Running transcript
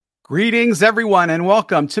Greetings, everyone, and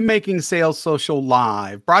welcome to Making Sales Social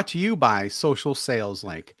Live, brought to you by Social Sales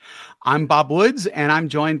Link. I'm Bob Woods, and I'm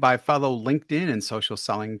joined by fellow LinkedIn and social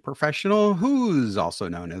selling professional, who's also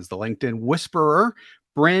known as the LinkedIn Whisperer,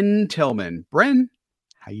 Bryn Tillman. Bryn,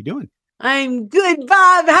 how you doing? I'm good,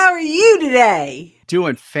 Bob. How are you today?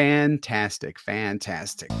 Doing fantastic.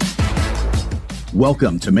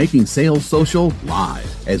 Welcome to Making Sales Social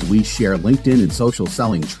Live, as we share LinkedIn and social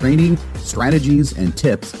selling training, strategies, and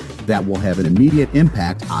tips that will have an immediate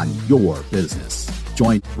impact on your business.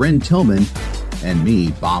 Join Bryn Tillman and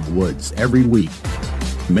me, Bob Woods, every week.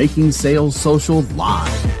 Making Sales Social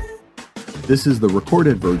Live. This is the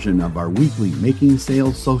recorded version of our weekly Making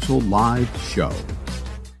Sales Social Live show.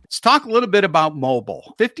 Let's talk a little bit about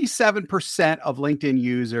mobile. 57% of LinkedIn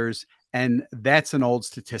users, and that's an old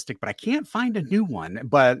statistic, but I can't find a new one.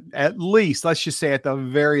 But at least, let's just say at the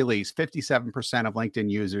very least, 57% of LinkedIn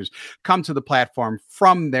users come to the platform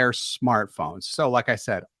from their smartphones. So like I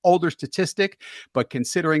said, older statistic, but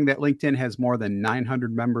considering that LinkedIn has more than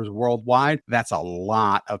 900 members worldwide, that's a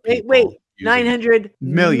lot of people. Wait, 900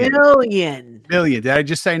 million. Did I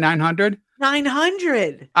just say 900?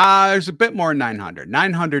 900. There's a bit more than 900.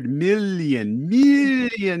 900 million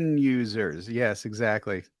users. Yes,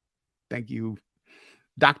 exactly. Thank you,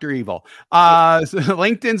 Dr. Evil. So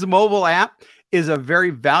LinkedIn's mobile app is a very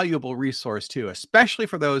valuable resource too, especially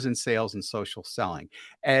for those in sales and social selling,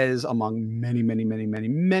 as among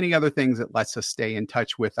many other things, it lets us stay in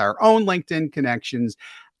touch with our own LinkedIn connections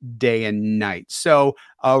day and night. So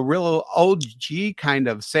a real OG kind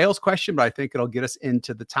of sales question, but I think it'll get us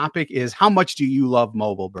into the topic is, how much do you love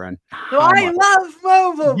mobile, Bryn? So I love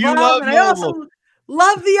mobile. You Bob, love and mobile. I also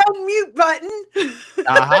love the unmute button.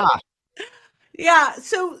 Aha. Yeah.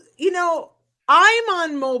 So, I'm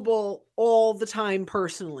on mobile all the time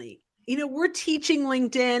personally. We're teaching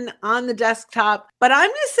LinkedIn on the desktop, but I'm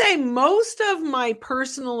going to say most of my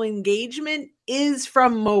personal engagement is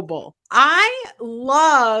from mobile. I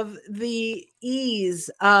love the ease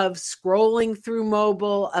of scrolling through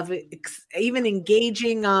mobile, of even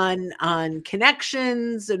engaging on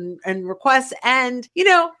connections and requests. And,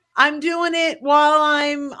 I'm doing it while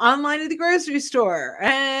I'm online at the grocery store,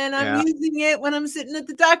 and I'm using it when I'm sitting at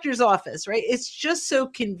the doctor's office, right? It's just so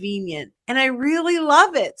convenient, and I really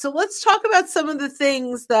love it. So let's talk about some of the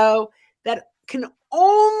things, though, that can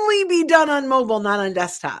only be done on mobile, not on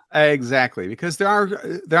desktop. Exactly, because there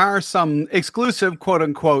are some exclusive quote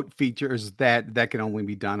unquote features that can only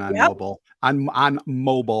be done on mobile. On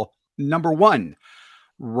mobile. Number one,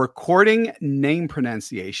 recording name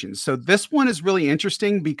pronunciation. So this one is really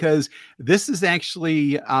interesting because this is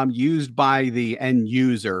actually used by the end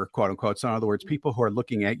user, quote unquote. So in other words, people who are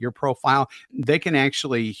looking at your profile, they can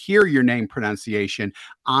actually hear your name pronunciation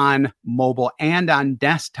on mobile and on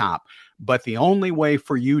desktop. But the only way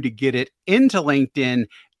for you to get it into LinkedIn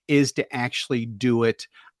is to actually do it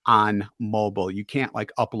on mobile. You can't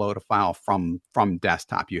upload a file from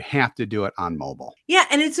desktop. You have to do it on mobile. Yeah,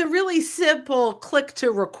 and it's a really simple click to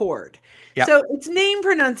record. Yep. So it's name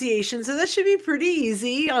pronunciation. So that should be pretty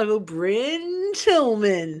easy. I'll go Bryn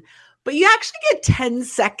Tillman. But you actually get 10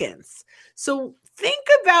 seconds. So think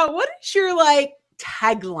about, what is your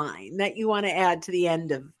tagline that you want to add to the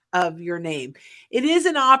end of your name. It is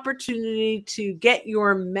an opportunity to get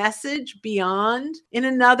your message beyond in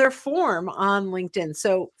another form on LinkedIn.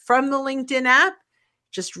 So from the LinkedIn app,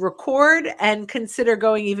 just record and consider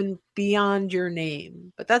going even beyond your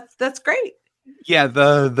name. But that's great. Yeah,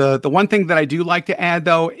 the one thing that I do like to add,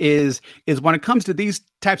 though, is when it comes to these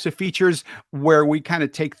types of features where we kind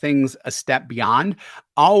of take things a step beyond,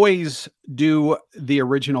 always do the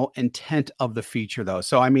original intent of the feature, though.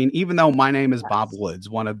 So, I mean, even though my name is Bob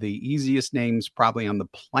Woods, one of the easiest names probably on the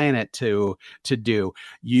planet to do,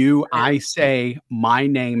 I say my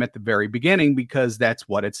name at the very beginning because that's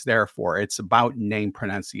what it's there for. It's about name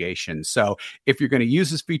pronunciation. So if you're going to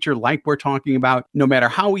use this feature like we're talking about, no matter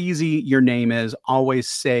how easy your name is, always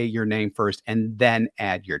say your name first and then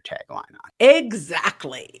add your tagline on.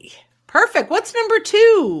 Exactly. Perfect. What's number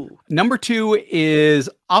two? Number two is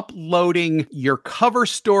uploading your cover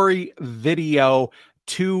story video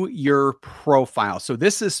to your profile. So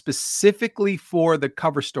this is specifically for the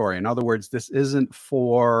cover story. In other words, this isn't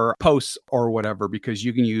for posts or whatever, because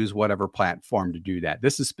you can use whatever platform to do that.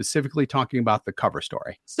 This is specifically talking about the cover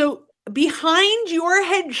story. So behind your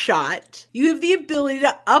headshot, you have the ability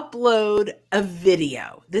to upload a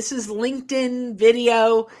video. This is LinkedIn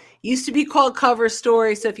video. Used to be called Cover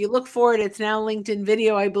Story. So if you look for it, it's now LinkedIn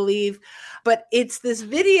Video, I believe. But it's this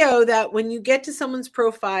video that when you get to someone's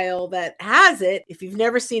profile that has it, if you've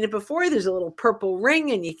never seen it before, there's a little purple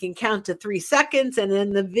ring and you can count to 3 seconds and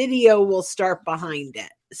then the video will start behind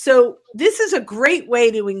it. So this is a great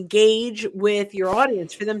way to engage with your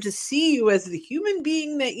audience, for them to see you as the human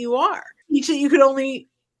being that you are. Each that you could only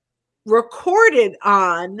record it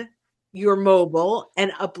on your mobile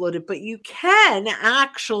and upload it, but you can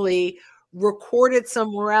actually record it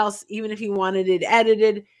somewhere else, even if you wanted it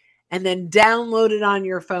edited, and then download it on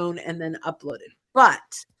your phone and then upload it. But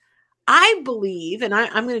I believe, and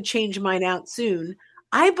I'm going to change mine out soon,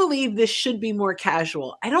 I believe this should be more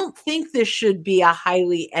casual. I don't think this should be a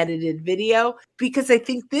highly edited video, because I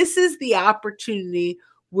think this is the opportunity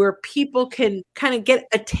where people can kind of get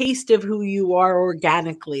a taste of who you are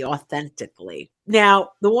organically, authentically. Now,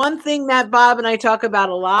 the one thing that Bob and I talk about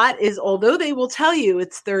a lot is, although they will tell you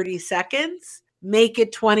it's 30 seconds, make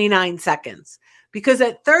it 29 seconds. Because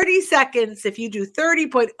at 30 seconds, if you do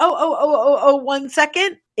 30.00001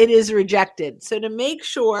 second, it is rejected. So to make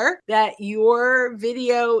sure that your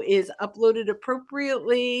video is uploaded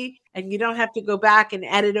appropriately and you don't have to go back and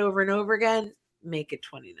edit over and over again, make it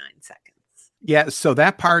 29 seconds. Yeah, so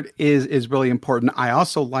that part is really important. I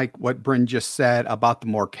also like what Bryn just said about the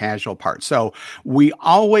more casual part. So we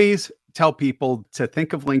always tell people to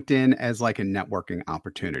think of LinkedIn as like a networking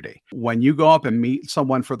opportunity. When you go up and meet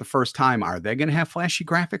someone for the first time, are they going to have flashy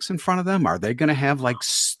graphics in front of them? Are they going to have like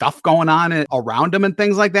stuff going on around them and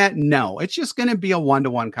things like that? No, it's just going to be a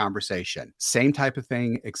one-to-one conversation. Same type of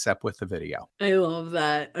thing, except with the video. I love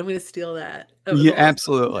that. I'm going to steal that. Yeah, awesome.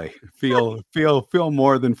 Absolutely. Feel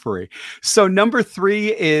more than free. So number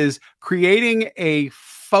 3 is creating a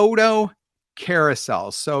photo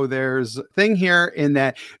carousel. So there's a thing here in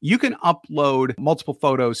that you can upload multiple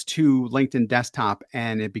photos to LinkedIn desktop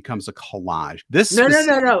and it becomes a collage.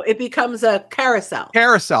 No. It becomes a carousel.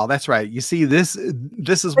 Carousel. That's right. You see, this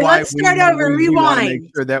is why let's start over. Rewind.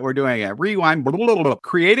 Make sure that we're doing it. Rewind.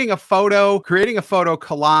 Creating a photo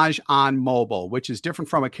collage on mobile, which is different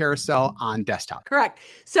from a carousel on desktop. Correct.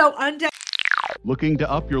 So on Looking to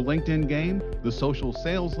up your LinkedIn game? The Social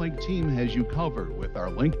Sales Link team has you covered with our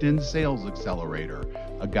LinkedIn Sales Accelerator,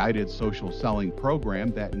 a guided social selling program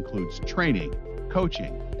that includes training,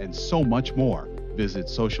 coaching, and so much more. Visit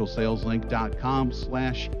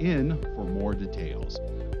socialsaleslink.com/in for more details.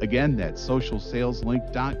 Again, that's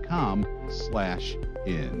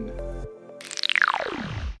socialsaleslink.com/in.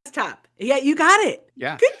 Desktop. Yeah, you got it.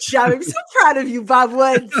 Yeah. Good job. I'm so proud of you, Bob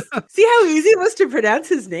Woods. See how easy it was to pronounce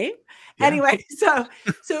his name? Yeah. Anyway, so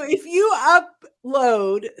if you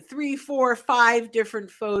upload 3, 4, 5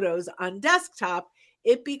 different photos on desktop,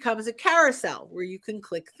 it becomes a carousel where you can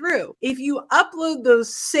click through. If you upload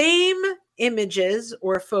those same images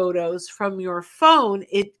or photos from your phone,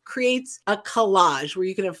 it creates a collage where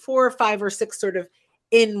you can have 4 or 5 or 6 sort of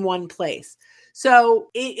in one place. So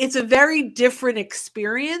it's a very different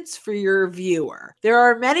experience for your viewer. There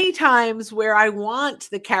are many times where I want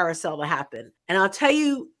the carousel to happen. And I'll tell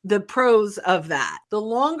you the pros of that. The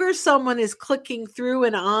longer someone is clicking through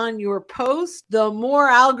and on your post, the more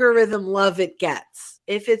algorithm love it gets.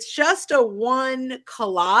 If it's just a one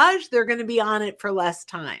collage, they're going to be on it for less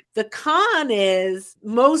time. The con is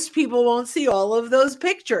most people won't see all of those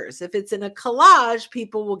pictures. If it's in a collage,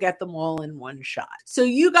 people will get them all in one shot. So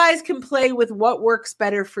you guys can play with what works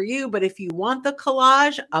better for you. But if you want the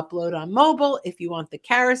collage, upload on mobile. If you want the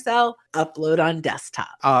carousel, upload on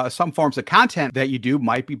desktop. Some forms of content that you do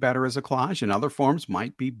might be better as a collage, and other forms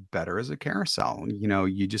might be better as a carousel. You know,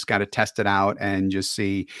 you just got to test it out and just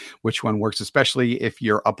see which one works, especially if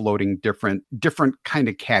you're uploading different kind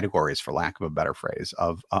of categories, for lack of a better phrase,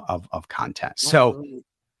 of content. So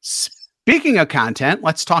speaking of content,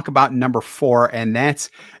 let's talk about number 4, and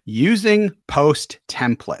that's using post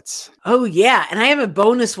templates. Oh yeah. And I have a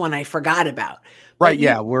bonus one I forgot about. Right.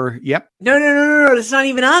 Yeah. No. It's not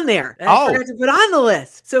even on there. I forgot to put on the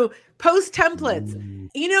list. So post templates,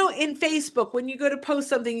 you know, in Facebook, when you go to post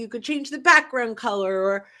something, you could change the background color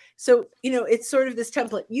or so, you know, it's sort of this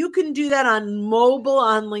template. You can do that on mobile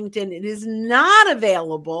on LinkedIn. It is not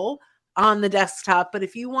available on the desktop, but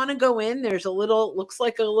if you want to go in, there's looks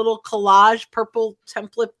like a little collage purple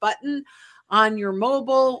template button on your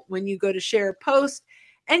mobile when you go to share a post,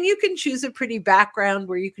 and you can choose a pretty background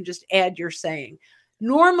where you can just add your saying.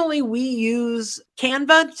 Normally we use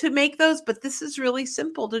Canva to make those, but this is really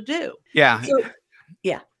simple to do. Yeah. So,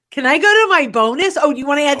 yeah. Can I go to my bonus? Oh, do you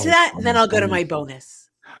want to add to that? And then I'll go to my bonus.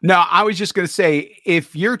 No, I was just going to say,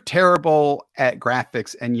 if you're terrible at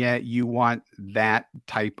graphics and yet you want that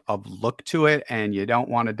type of look to it and you don't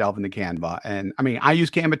want to delve into Canva, and I mean, I use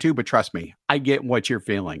Canva too, but trust me, I get what you're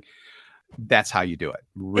feeling. That's how you do it.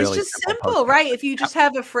 Really, it's just simple, right? If you just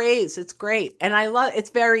have a phrase, it's great. And it's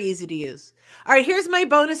very easy to use. All right, here's my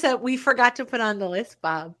bonus that we forgot to put on the list,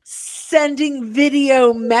 Bob. Sending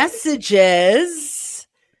video messages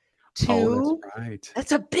to,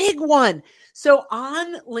 that's a big one. So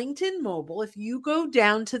on LinkedIn Mobile, if you go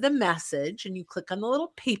down to the message and you click on the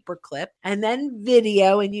little paperclip and then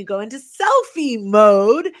video and you go into selfie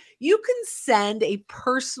mode, you can send a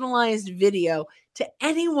personalized video to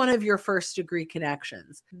any one of your first degree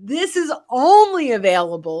connections. This is only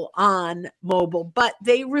available on mobile, but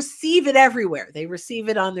they receive it everywhere. They receive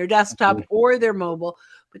it on their desktop or their mobile,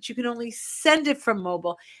 but you can only send it from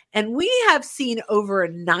mobile. And we have seen over a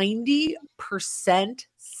 90%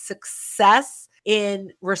 success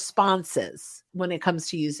in responses when it comes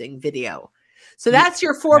to using video. So that's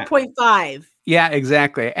your 4.5. Yeah,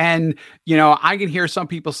 exactly. And, you know, I can hear some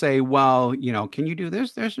people say, well, you know, can you do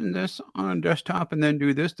this, and this on desktop and then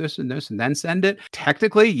do this, and this, and then send it?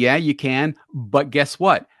 Technically, yeah, you can. But guess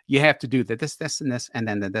what? You have to do this, and this, and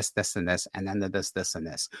then the this, and this, and then the this, and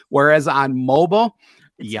this. Whereas on mobile,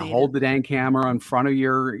 you hold the dang camera in front of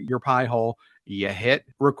your pie hole, you hit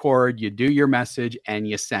record, you do your message, and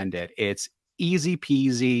you send it. It's easy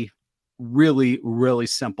peasy, really, really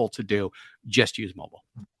simple to do. Just use mobile.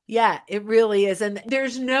 Yeah, it really is. And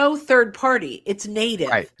there's no third party. It's native,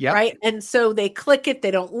 right? And so they click it,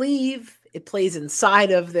 they don't leave. It plays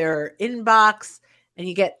inside of their inbox and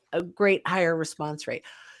you get a great higher response rate.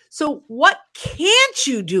 So what can't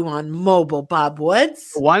you do on mobile, Bob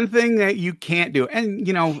Woods? One thing that you can't do, and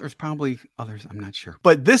you know, there's probably others, I'm not sure,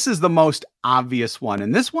 but this is the most obvious one.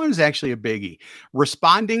 And this one is actually a biggie.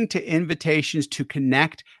 Responding to invitations to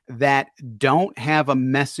connect that don't have a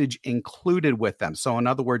message included with them. So in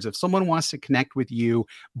other words, if someone wants to connect with you,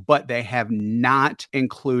 but they have not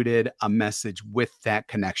included a message with that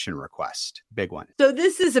connection request. Big one. So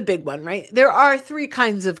this is a big one, right? There are three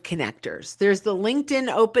kinds of connectors. There's the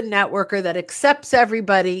LinkedIn open networker that accepts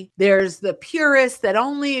everybody. There's the purist that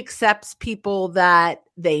only accepts people that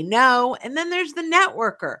they know. And then there's the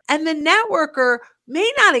networker. And the networker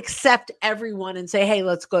may not accept everyone and say, hey,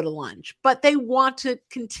 let's go to lunch, but they want to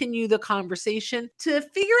continue the conversation to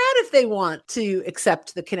figure out if they want to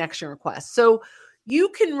accept the connection request. So you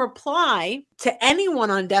can reply to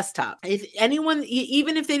anyone on desktop. If anyone,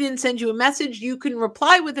 even if they didn't send you a message, you can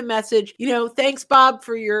reply with a message, you know, thanks, Bob,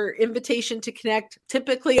 for your invitation to connect.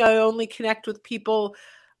 Typically, I only connect with people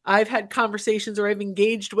I've had conversations or I've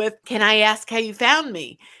engaged with. Can I ask how you found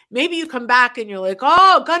me? Maybe you come back and you're like,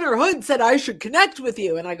 oh, Gunnar Hood said I should connect with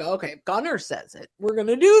you. And I go, okay, if Gunnar says it, we're going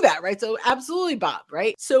to do that, right? So absolutely, Bob,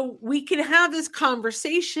 right? So we can have this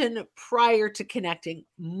conversation prior to connecting.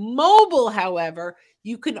 Mobile, however,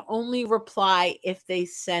 you can only reply if they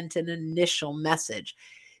sent an initial message.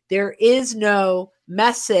 There is no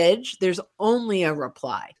message. There's only a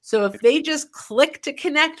reply. So if they just click to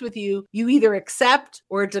connect with you, you either accept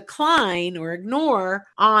or decline or ignore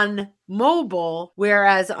on mobile,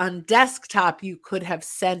 whereas on desktop, you could have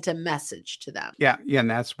sent a message to them. Yeah. And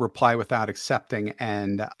that's reply without accepting.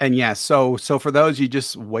 And yeah, so for those, you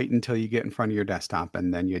just wait until you get in front of your desktop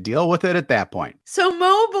and then you deal with it at that point. So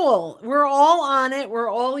mobile, we're all on it. We're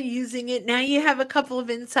all using it. Now you have a couple of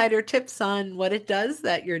insider tips on what it does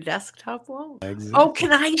that your desktop won't. Exactly. Oh,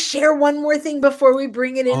 can I share one more thing before we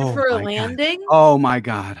bring it in for a landing?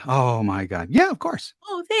 God. Oh my God. Yeah, of course.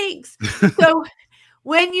 Oh, thanks. So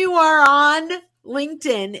when you are on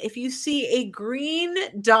LinkedIn, if you see a green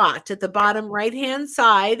dot at the bottom right-hand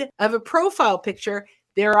side of a profile picture,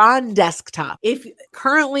 they're on desktop. If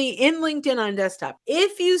currently in LinkedIn on desktop,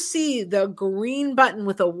 if you see the green button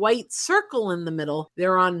with a white circle in the middle,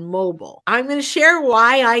 they're on mobile. I'm going to share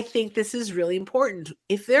why I think this is really important.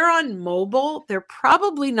 If they're on mobile, they're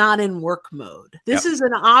probably not in work mode. This is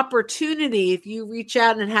an opportunity. If you reach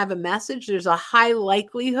out and have a message, there's a high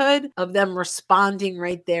likelihood of them responding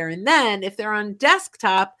right there. And then if they're on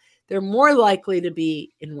desktop, they're more likely to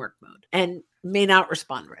be in work mode and may not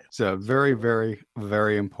respond right away. It's a very, very,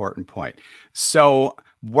 very important point. So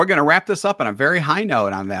we're going to wrap this up on a very high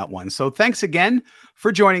note on that one. So thanks again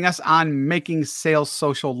for joining us on Making Sales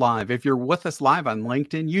Social Live. If you're with us live on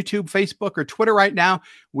LinkedIn, YouTube, Facebook, or Twitter right now,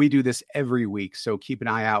 we do this every week. So keep an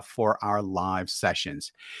eye out for our live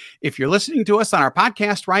sessions. If you're listening to us on our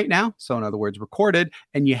podcast right now, so in other words, recorded,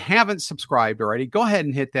 and you haven't subscribed already, go ahead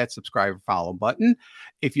and hit that subscribe or follow button.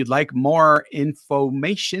 If you'd like more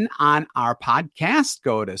information on our podcast,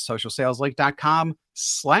 go to socialsaleslink.com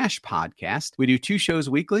socialsales.com/podcast. We do 2 shows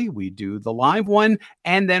weekly. We do the live one,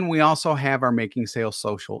 and then we also have our Making Sales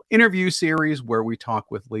Social interview series where we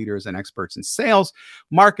talk with leaders and experts in sales,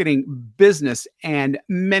 marketing, business, and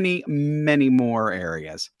many, many more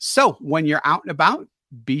areas. So when you're out and about,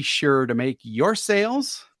 be sure to make your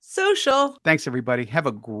sales social. Thanks, everybody. Have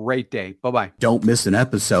a great day. Bye-bye. Don't miss an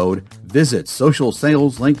episode. Visit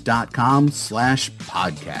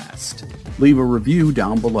socialsaleslink.com/podcast. Leave a review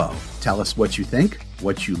down below. Tell us what you think,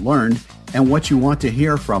 what you learned, and what you want to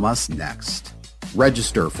hear from us next.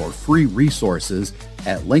 Register for free resources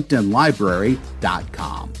at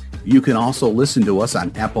linkedinlibrary.com. You can also listen to us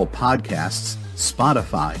on Apple Podcasts,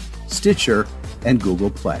 Spotify, Stitcher, and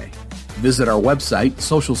Google Play. Visit our website,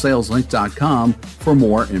 socialsaleslink.com, for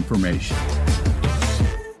more information.